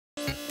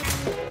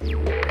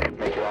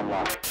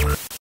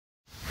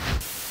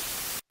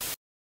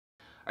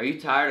Are you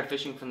tired of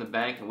fishing from the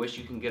bank and wish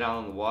you can get out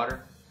on the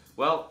water?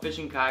 Well,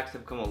 fishing kayaks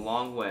have come a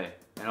long way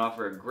and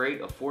offer a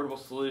great affordable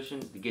solution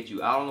to get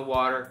you out on the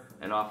water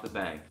and off the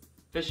bank.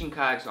 Fishing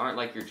kayaks aren't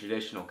like your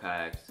traditional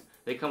kayaks.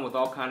 They come with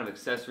all kinds of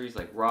accessories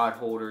like rod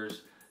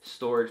holders,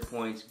 storage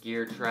points,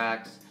 gear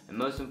tracks, and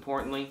most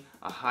importantly,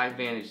 a high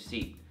vantage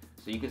seat,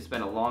 so you can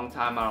spend a long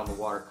time out on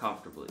the water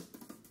comfortably.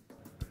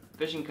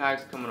 Fishing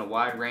kayaks come in a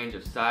wide range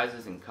of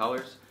sizes and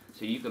colors,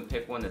 so you can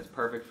pick one that's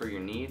perfect for your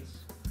needs.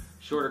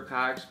 Shorter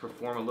kayaks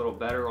perform a little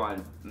better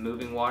on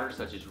moving water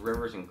such as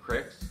rivers and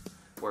creeks,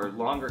 where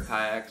longer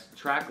kayaks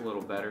track a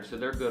little better, so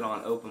they're good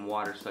on open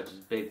water such as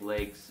big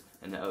lakes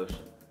and the ocean.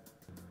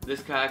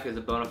 This kayak is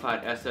a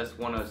Bonafide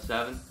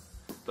SS107.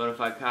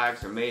 Bonafide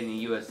kayaks are made in the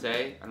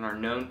USA and are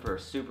known for a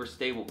super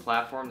stable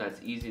platform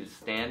that's easy to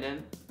stand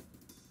in.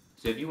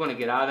 So if you want to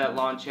get out of that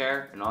lawn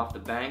chair and off the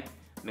bank,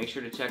 make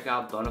sure to check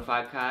out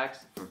Bonafide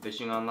kayaks from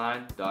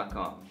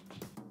fishingonline.com.